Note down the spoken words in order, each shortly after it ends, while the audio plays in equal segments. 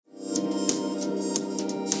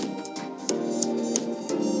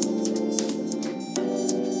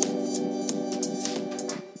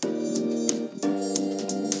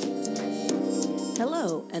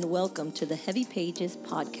welcome to the Heavy Pages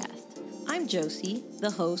podcast. I'm Josie,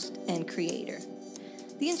 the host and creator.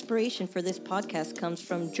 The inspiration for this podcast comes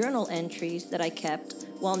from journal entries that I kept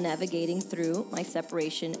while navigating through my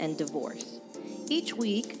separation and divorce. Each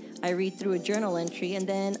week, I read through a journal entry and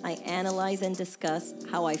then I analyze and discuss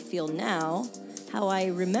how I feel now, how I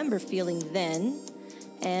remember feeling then,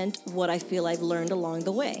 and what I feel I've learned along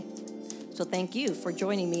the way. So thank you for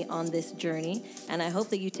joining me on this journey, and I hope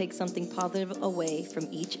that you take something positive away from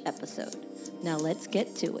each episode. Now let's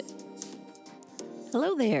get to it.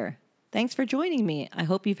 Hello there. Thanks for joining me. I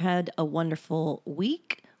hope you've had a wonderful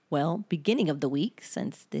week. Well, beginning of the week,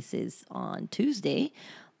 since this is on Tuesday.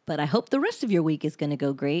 But I hope the rest of your week is going to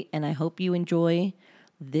go great, and I hope you enjoy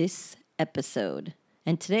this episode.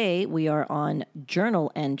 And today we are on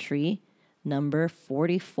journal entry number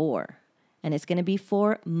 44, and it's going to be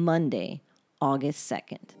for Monday, August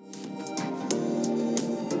 2nd.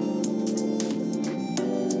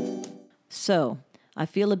 So, I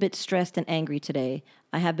feel a bit stressed and angry today.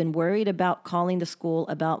 I have been worried about calling the school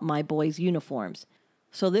about my boys' uniforms.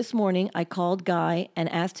 So this morning I called Guy and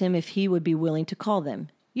asked him if he would be willing to call them.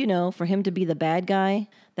 You know, for him to be the bad guy.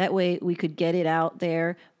 That way we could get it out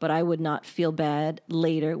there, but I would not feel bad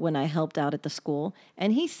later when I helped out at the school.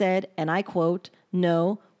 And he said, and I quote,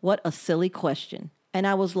 "No, what a silly question." And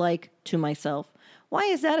I was like to myself, why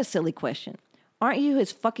is that a silly question? Aren't you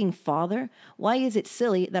his fucking father? Why is it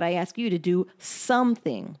silly that I ask you to do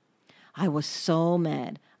something? I was so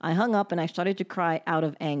mad. I hung up and I started to cry out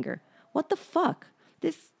of anger. What the fuck?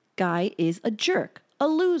 This guy is a jerk, a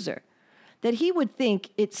loser. That he would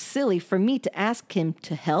think it's silly for me to ask him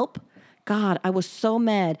to help? God, I was so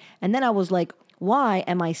mad. And then I was like, why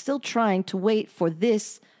am I still trying to wait for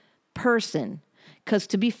this person? Because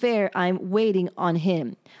to be fair, I'm waiting on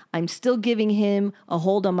him. I'm still giving him a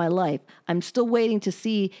hold on my life. I'm still waiting to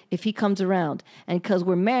see if he comes around. And because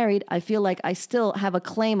we're married, I feel like I still have a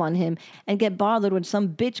claim on him and get bothered when some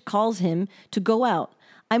bitch calls him to go out.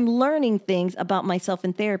 I'm learning things about myself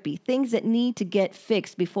in therapy, things that need to get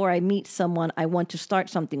fixed before I meet someone I want to start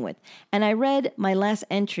something with. And I read my last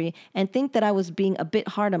entry and think that I was being a bit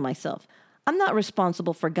hard on myself. I'm not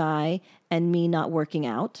responsible for Guy and me not working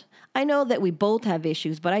out. I know that we both have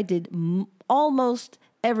issues, but I did almost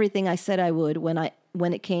everything I said I would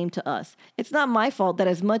when it came to us. It's not my fault that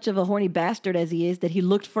as much of a horny bastard as he is, that he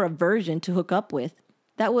looked for a virgin to hook up with.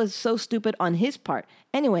 That was so stupid on his part.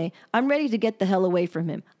 Anyway, I'm ready to get the hell away from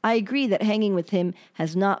him. I agree that hanging with him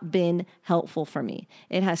has not been helpful for me.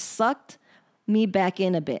 It has sucked me back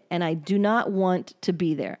in a bit, and I do not want to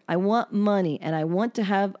be there. I want money, and I want to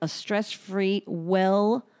have a stress-free,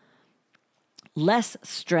 less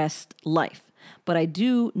stressed life. But I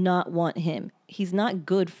do not want him. He's not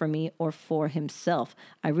good for me or for himself.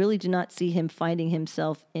 I really do not see him finding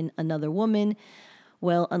himself in another woman.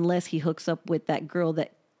 Well, unless he hooks up with that girl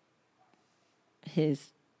that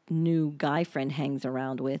his new guy friend hangs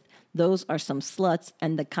around with. Those are some sluts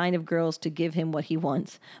and the kind of girls to give him what he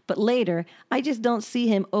wants. But later, I just don't see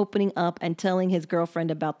him opening up and telling his girlfriend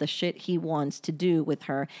about the shit he wants to do with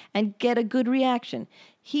her and get a good reaction.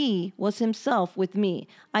 He was himself with me.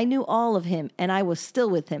 I knew all of him and I was still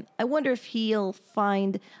with him. I wonder if he'll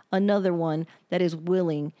find another one that is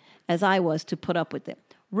willing, as I was, to put up with it.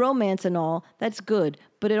 Romance and all, that's good,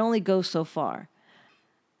 but it only goes so far.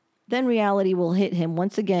 Then reality will hit him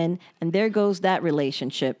once again, and there goes that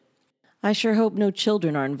relationship. I sure hope no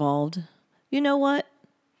children are involved. You know what?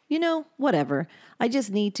 Whatever. I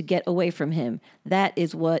just need to get away from him. That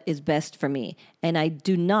is what is best for me, and I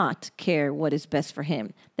do not care what is best for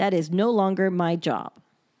him. That is no longer my job.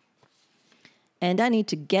 And I need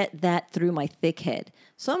to get that through my thick head.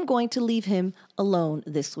 So I'm going to leave him alone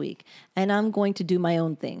this week. And I'm going to do my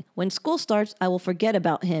own thing. When school starts, I will forget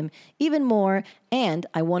about him even more. And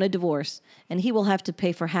I want a divorce. And he will have to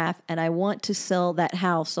pay for half. And I want to sell that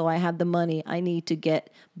house so I have the money I need to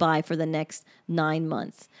get by for the next 9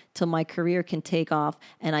 months. Till my career can take off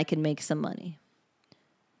and I can make some money.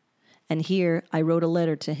 And here I wrote a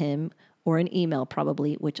letter to him, or an email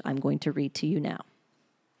probably, which I'm going to read to you now.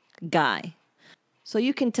 Guy. So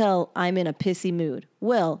you can tell I'm in a pissy mood.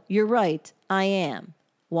 Well, you're right, I am.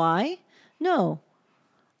 Why? No.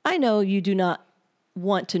 I know you do not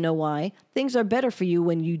want to know why. Things are better for you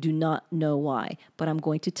when you do not know why. But I'm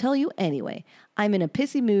going to tell you anyway. I'm in a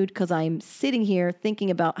pissy mood because I'm sitting here thinking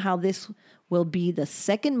about how this will be the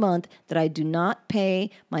second month that I do not pay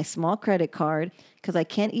my small credit card because I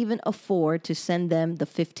can't even afford to send them the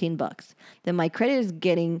 $15. Then my credit is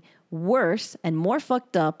getting worse and more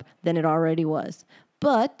fucked up than it already was.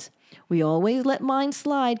 But we always let mine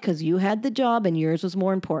slide because you had the job and yours was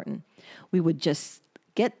more important. We would just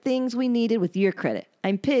get things we needed with your credit.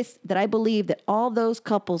 I'm pissed that I believe that all those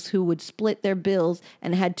couples who would split their bills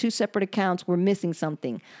and had 2 separate accounts were missing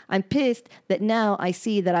something. I'm pissed that now I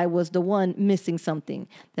see that I was the one missing something,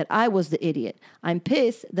 that I was the idiot. I'm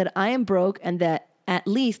pissed that I am broke and that at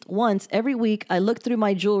least once every week I look through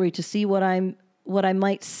my jewelry to see what I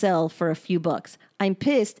might sell for a few bucks. I'm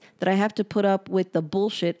pissed that I have to put up with the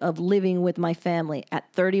bullshit of living with my family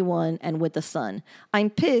at 31 and with a son.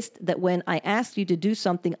 I'm pissed that when I asked you to do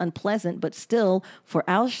something unpleasant, but still for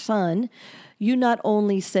our son, you not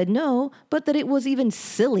only said no, but that it was even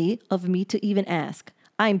silly of me to even ask.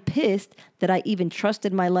 I'm pissed that I even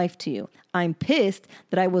trusted my life to you. I'm pissed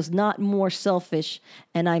that I was not more selfish,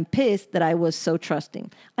 and I'm pissed that I was so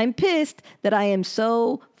trusting. I'm pissed that I am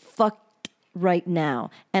so fucked right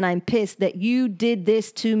now, and I'm pissed that you did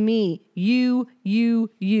this to me. You.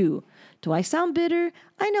 Do I sound bitter?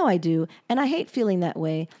 I know I do, and I hate feeling that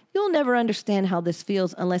way. You'll never understand how this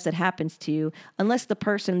feels unless it happens to you, unless the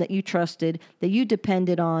person that you trusted, that you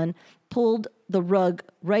depended on, pulled the rug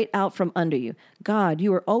right out from under you. God,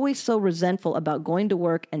 you are always so resentful about going to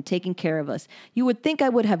work and taking care of us. You would think I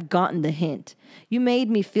would have gotten the hint. You made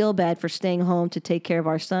me feel bad for staying home to take care of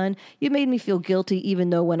our son. You made me feel guilty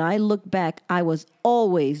even though when I look back, I was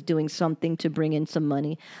always doing something to bring in some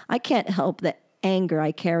money. I can't help that anger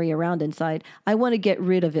I carry around inside. I want to get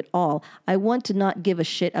rid of it all. I want to not give a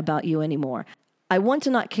shit about you anymore. I want to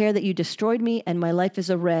not care that you destroyed me and my life is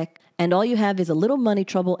a wreck, and all you have is a little money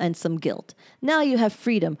trouble and some guilt. Now you have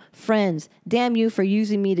freedom, friends. Damn you for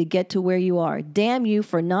using me to get to where you are. Damn you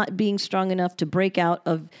for not being strong enough to break out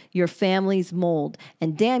of your family's mold.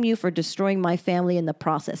 And damn you for destroying my family in the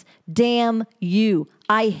process. Damn you.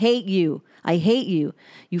 I hate you. I hate you.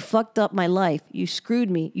 You fucked up my life. You screwed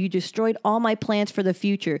me. You destroyed all my plans for the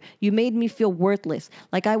future. You made me feel worthless,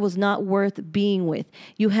 like I was not worth being with.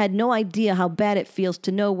 You had no idea how bad it feels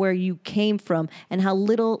to know where you came from and how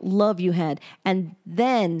little love you had. And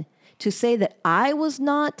then to say that I was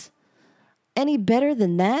not any better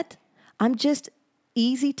than that, I'm just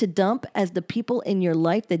easy to dump as the people in your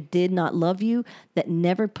life that did not love you, that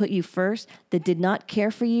never put you first, that did not care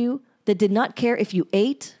for you, that did not care if you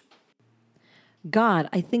ate. God,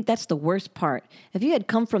 I think that's the worst part. If you had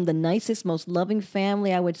come from the nicest, most loving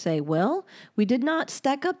family, I would say, well, we did not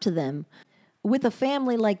stack up to them. With a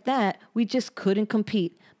family like that, we just couldn't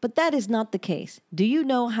compete. But that is not the case. Do you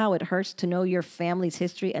know how it hurts to know your family's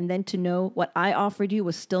history and then to know what I offered you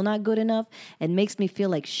was still not good enough? It makes me feel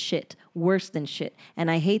like shit, worse than shit. And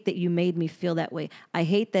I hate that you made me feel that way. I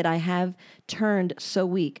hate that I have turned so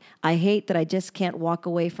weak. I hate that I just can't walk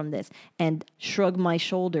away from this and shrug my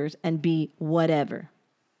shoulders and be whatever.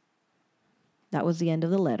 That was the end of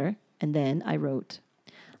the letter. And then I wrote,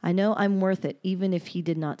 I know I'm worth it, even if he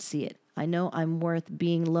did not see it. I know I'm worth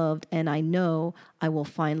being loved, and I know I will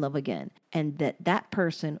find love again, and that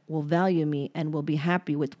person will value me and will be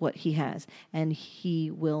happy with what he has, and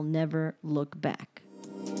he will never look back.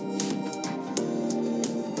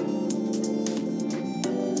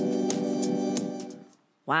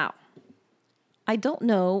 Wow. I don't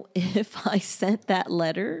know if I sent that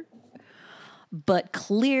letter, but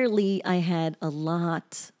clearly I had a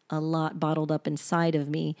lot bottled up inside of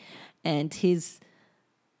me, and his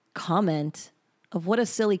comment of what a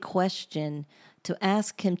silly question to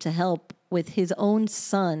ask him to help with his own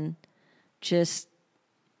son just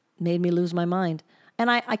made me lose my mind.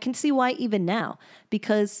 And I can see why even now,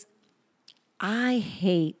 because I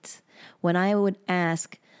hate when I would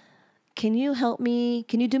ask, can you help me?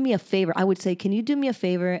 Can you do me a favor? I would say, can you do me a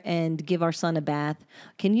favor and give our son a bath?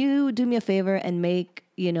 Can you do me a favor and make,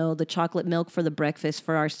 the chocolate milk for the breakfast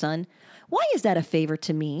for our son? Why is that a favor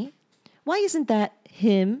to me? Why isn't that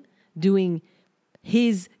him doing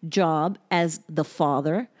his job as the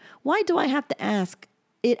father? Why do I have to ask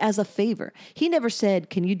it as a favor? He never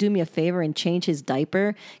said, can you do me a favor and change his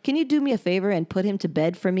diaper? Can you do me a favor and put him to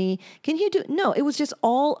bed for me? No, it was just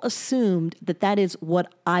all assumed that is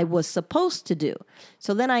what I was supposed to do.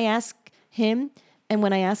 So then I ask him, and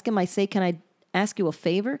when I ask him, I say, can I ask you a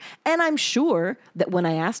favor? And I'm sure that when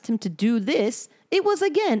I asked him to do this, it was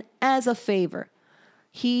again as a favor.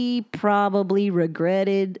 He probably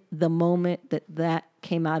regretted the moment that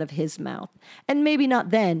came out of his mouth. And maybe not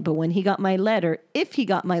then, but when he got my letter, if he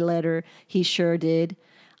got my letter, he sure did.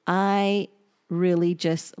 I really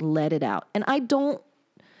just let it out. And I don't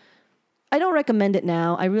recommend it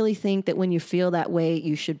now. I really think that when you feel that way,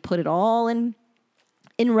 you should put it all in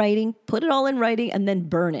writing, and then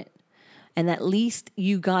burn it. And at least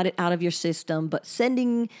you got it out of your system. But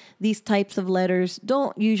sending these types of letters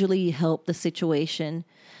don't usually help the situation.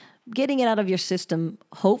 getting it out of your system,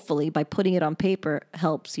 hopefully, by putting it on paper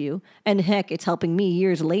helps you. And heck, it's helping me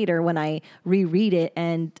years later when I reread it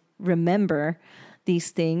and remember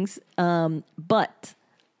these things. But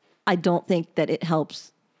I don't think that it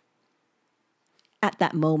helps at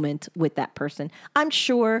that moment with that person. I'm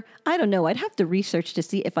sure, I don't know, I'd have to research to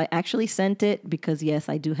see if I actually sent it, because yes,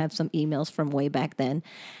 I do have some emails from way back then,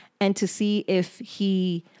 and to see if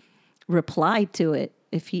he replied to it,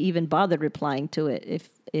 if he even bothered replying to it,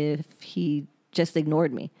 if he just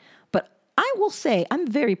ignored me. But I will say I'm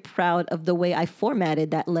very proud of the way I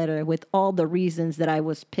formatted that letter with all the reasons that I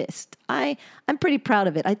was pissed. I'm pretty proud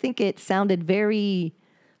of it. I think it sounded very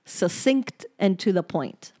succinct and to the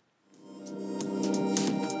point.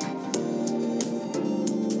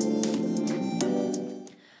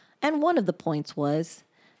 And one of the points was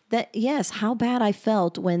that, yes, how bad I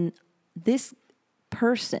felt when this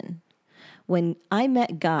person, when I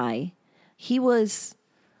met Guy, he was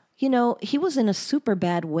in a super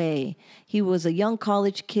bad way. He was a young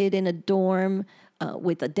college kid in a dorm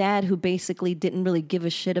with a dad who basically didn't really give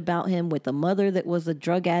a shit about him, with a mother that was a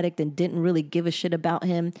drug addict and didn't really give a shit about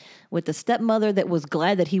him, with a stepmother that was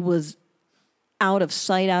glad that he was out of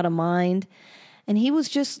sight, out of mind. And he was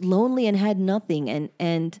just lonely and had nothing.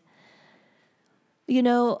 And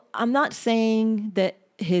I'm not saying that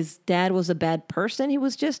his dad was a bad person. He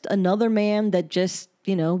was just another man that just,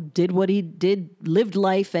 did what he did, lived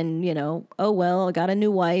life, and, oh, well, I got a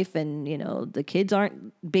new wife, and, the kids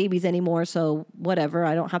aren't babies anymore, so whatever,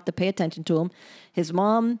 I don't have to pay attention to him. His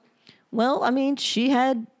mom, well, I mean, she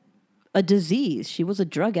had a disease. She was a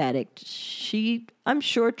drug addict. She, I'm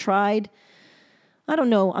sure, tried. I don't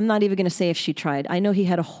know. I'm not even going to say if she tried. I know he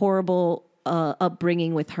had a horrible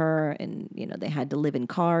upbringing with her, and they had to live in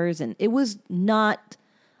cars, and it was not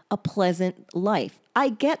a pleasant life. I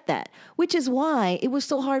get that, which is why it was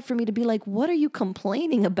so hard for me to be like, what are you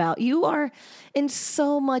complaining about? You are in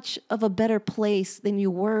so much of a better place than you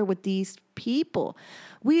were with these people.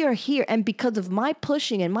 We are here, and because of my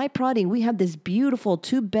pushing and my prodding, we have this beautiful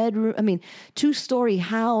 2-story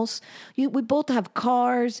house. We both have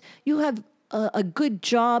cars. You have a good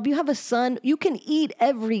job. You have a son. You can eat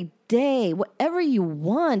every day, whatever you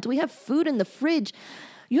want. We have food in the fridge.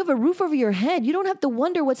 You have a roof over your head. You don't have to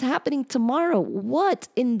wonder what's happening tomorrow. What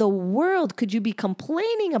in the world could you be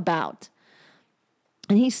complaining about?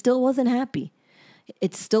 And he still wasn't happy.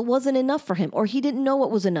 It still wasn't enough for him, or he didn't know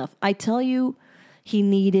what was enough. I tell you, he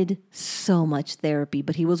needed so much therapy,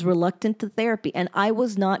 but he was reluctant to therapy, and I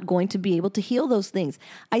was not going to be able to heal those things.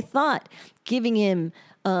 I thought giving him,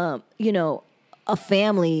 a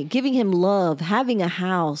family, giving him love, having a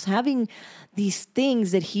house, having these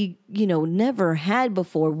things that he, never had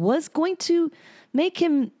before was going to make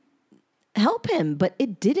him help him, but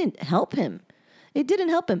it didn't help him. It didn't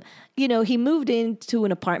help him. He moved into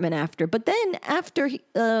an apartment but then after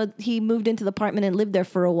he moved into the apartment and lived there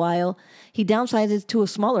for a while, he downsized to a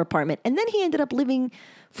smaller apartment. And then he ended up living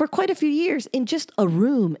for quite a few years in just a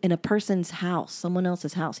room in a person's house, someone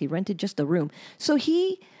else's house. He rented just a room. So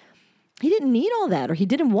he didn't need all that, or he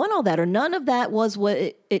didn't want all that, or none of that was what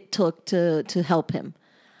it took to help him.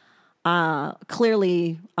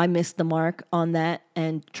 Clearly, I missed the mark on that,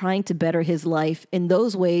 and trying to better his life in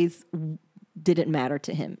those ways didn't matter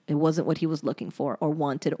to him. It wasn't what he was looking for or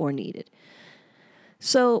wanted or needed.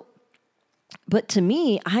 So, but to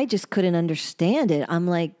me, I just couldn't understand it. I'm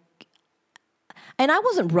like, and I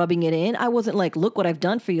wasn't rubbing it in. I wasn't like, look what I've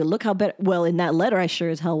done for you. Look how better. Well, in that letter, I sure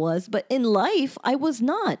as hell was. But in life, I was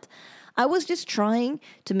not. I was just trying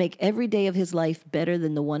to make every day of his life better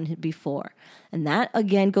than the one before. And that,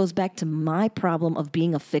 again, goes back to my problem of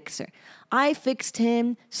being a fixer. I fixed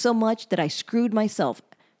him so much that I screwed myself.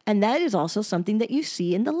 And that is also something that you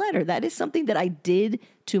see in the letter. That is something that I did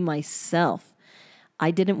to myself.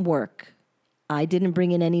 I didn't work. I didn't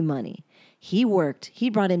bring in any money. He worked. He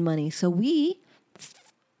brought in money. So I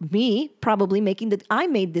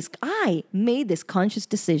made this conscious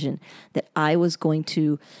decision that I was going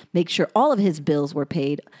to make sure all of his bills were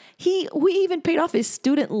paid. We even paid off his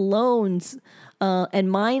student loans,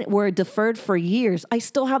 and mine were deferred for years. I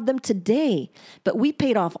still have them today, but we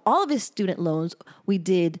paid off all of his student loans. We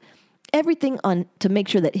did everything to make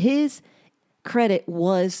sure that his credit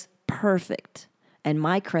was perfect and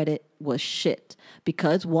my credit was shit.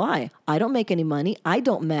 Because why? I don't make any money. I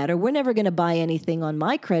don't matter. We're never going to buy anything on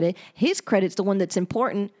my credit. His credit's the one that's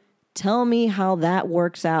important. Tell me how that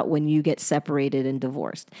works out when you get separated and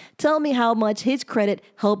divorced. Tell me how much his credit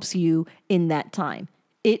helps you in that time.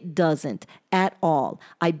 It doesn't at all.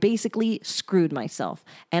 I basically screwed myself,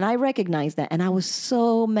 and I recognized that, and I was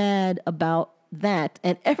so mad about that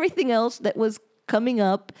and everything else that was coming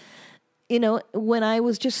up when I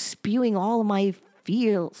was just spewing all of my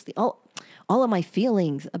all of my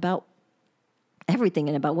feelings about everything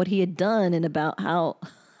and about what he had done and about how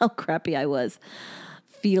crappy I was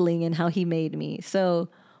feeling and how he made me. So,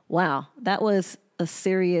 wow, that was a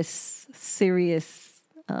serious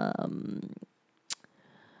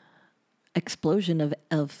explosion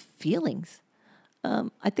of feelings.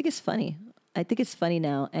 I think it's funny. I think it's funny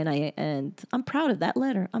now, and I'm proud of that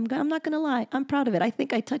letter. I'm not gonna lie. I'm proud of it. I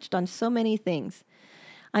think I touched on so many things.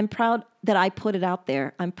 I'm proud that I put it out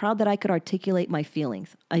there. I'm proud that I could articulate my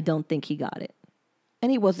feelings. I don't think he got it,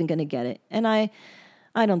 and he wasn't gonna get it. And I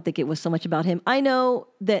don't think it was so much about him. I know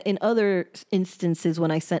that in other instances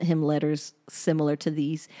when I sent him letters similar to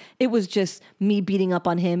these, it was just me beating up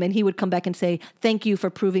on him, and he would come back and say, "Thank you for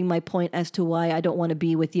proving my point as to why I don't want to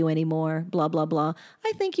be with you anymore, blah, blah, blah."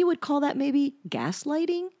 I think you would call that maybe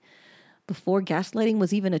gaslighting before gaslighting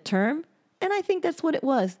was even a term. And I think that's what it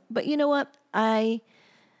was. But you know what?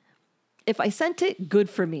 If I sent it, good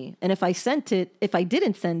for me. And if I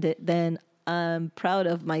didn't send it, then I'm proud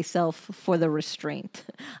of myself for the restraint.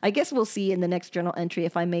 I guess we'll see in the next journal entry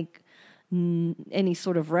if I make any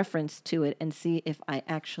sort of reference to it and see if I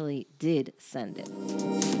actually did send it.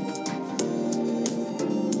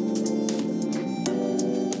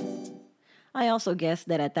 I also guess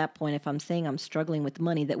that at that point, if I'm saying I'm struggling with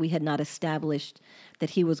money, that we had not established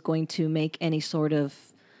that he was going to make any sort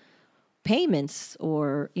of payments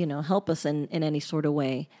or, help us in any sort of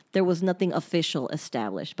way. There was nothing official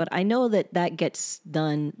established. But I know that gets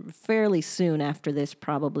done fairly soon after this,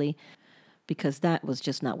 probably, because that was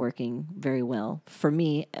just not working very well for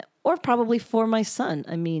me or probably for my son.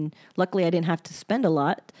 I mean, luckily I didn't have to spend a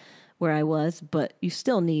lot where I was, but you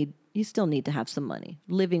still need to have some money.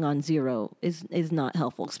 Living on zero is not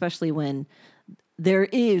helpful, especially when there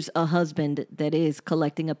is a husband that is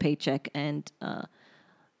collecting a paycheck and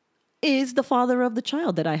is the father of the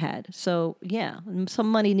child that I had. So yeah, some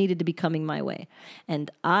money needed to be coming my way. And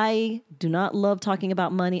I do not love talking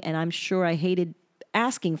about money, and I'm sure I hated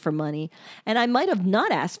asking for money. And I might have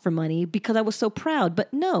not asked for money because I was so proud.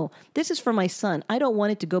 But no, this is for my son. I don't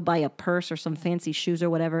want it to go buy a purse or some fancy shoes or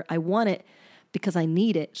whatever. I want it because I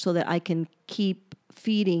need it so that I can keep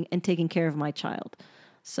feeding and taking care of my child.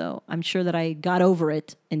 So I'm sure that I got over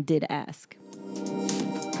it and did ask.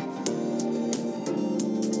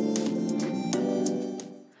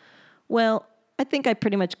 Well, I think I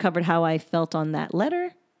pretty much covered how I felt on that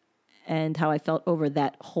letter and how I felt over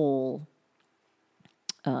that whole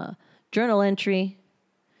journal entry.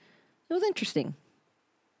 It was interesting.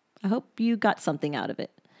 I hope you got something out of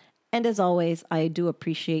it. And as always, I do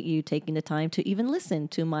appreciate you taking the time to even listen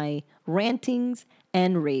to my rantings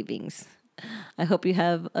and ravings. I hope you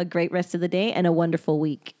have a great rest of the day and a wonderful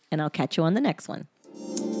week. And I'll catch you on the next one.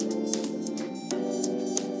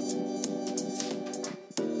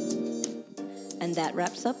 And that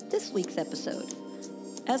wraps up this week's episode.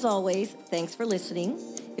 As always, thanks for listening.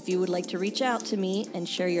 If you would like to reach out to me and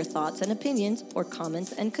share your thoughts and opinions or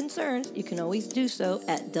comments and concerns, you can always do so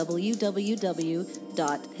at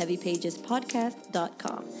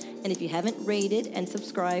www.heavypagespodcast.com. And if you haven't rated and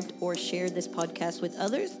subscribed or shared this podcast with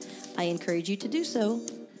others, I encourage you to do so.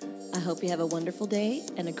 I hope you have a wonderful day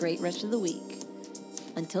and a great rest of the week.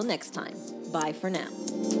 Until next time, bye for now.